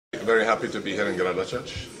very happy to be here in Gradačac.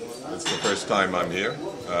 It's the first time I'm here.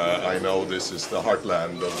 I know this is the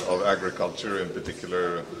heartland of agriculture, in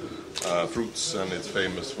particular fruits, and it's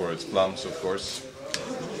famous for its plums, of course.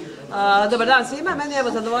 Dobar dan svima, meni je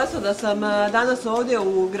evo zadovoljstvo da sam danas ovdje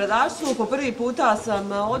u Gradačcu. Po prvi puta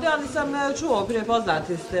sam ovdje, ali sam čuo, prije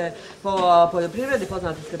poznati ste po poljoprivredi,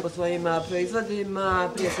 poznati ste po svojim proizvodima,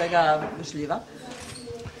 prije svega šljiva.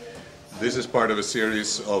 This is part of a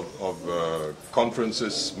series of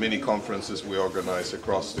conferences, mini conferences we organize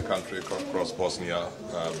across the country, across Bosnia.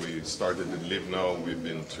 We started in Livno, we've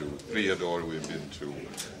been to Prije, we've been to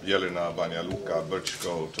Jelena, Banja Luka,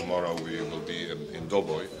 Brčko. Tomorrow we will be in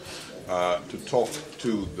Doboj to talk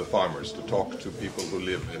to the farmers, to talk to people who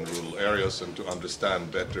live in rural areas and to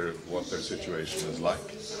understand better what their situation is like,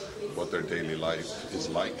 what their daily life is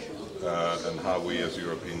like, and how we as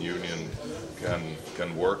European Union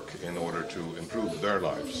can work in order to improve their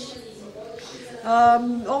lives.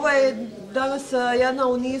 Ovo je danas jedna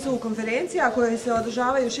u nizu konferencija koje se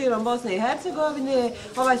održavaju širom Bosne i Hercegovine.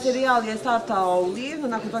 Ovaj serijal je startao u Livnu,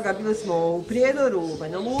 nakon toga bili smo u Prijedoru, u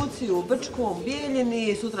Banja Luci, u Brčkom, u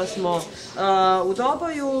Bijeljini, sutra smo u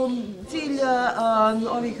Doboju. Cilj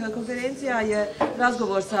ovih konferencija je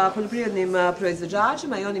razgovor sa poljoprivrednim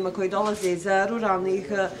proizvođačima i onima koji dolaze iz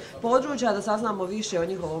ruralnih područja, da saznamo više o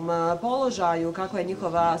njihovom položaju, kakva je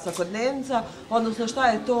njihova svakodnevnica, odnosno šta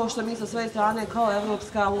je to što mi sa svoje strane kao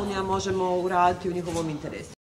Evropska unija možemo uraditi u njihovom interesu.